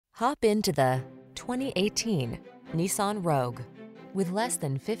Hop into the 2018 Nissan Rogue. With less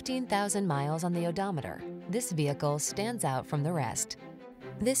than 15,000 miles on the odometer, this vehicle stands out from the rest.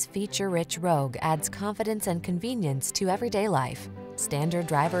 This feature-rich Rogue adds confidence and convenience to everyday life. Standard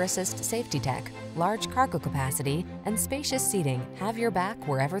driver assist safety tech, large cargo capacity, and spacious seating have your back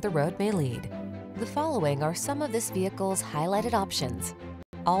wherever the road may lead. The following are some of this vehicle's highlighted options: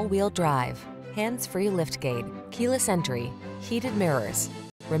 all-wheel drive, hands-free liftgate, keyless entry, heated mirrors,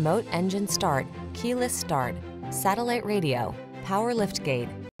 remote engine start, keyless start, satellite radio, power liftgate,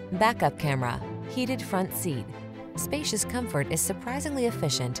 backup camera, heated front seat. Spacious comfort is surprisingly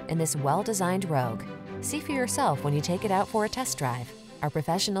efficient in this well-designed Rogue. See for yourself when you take it out for a test drive. Our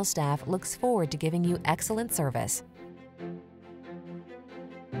professional staff looks forward to giving you excellent service.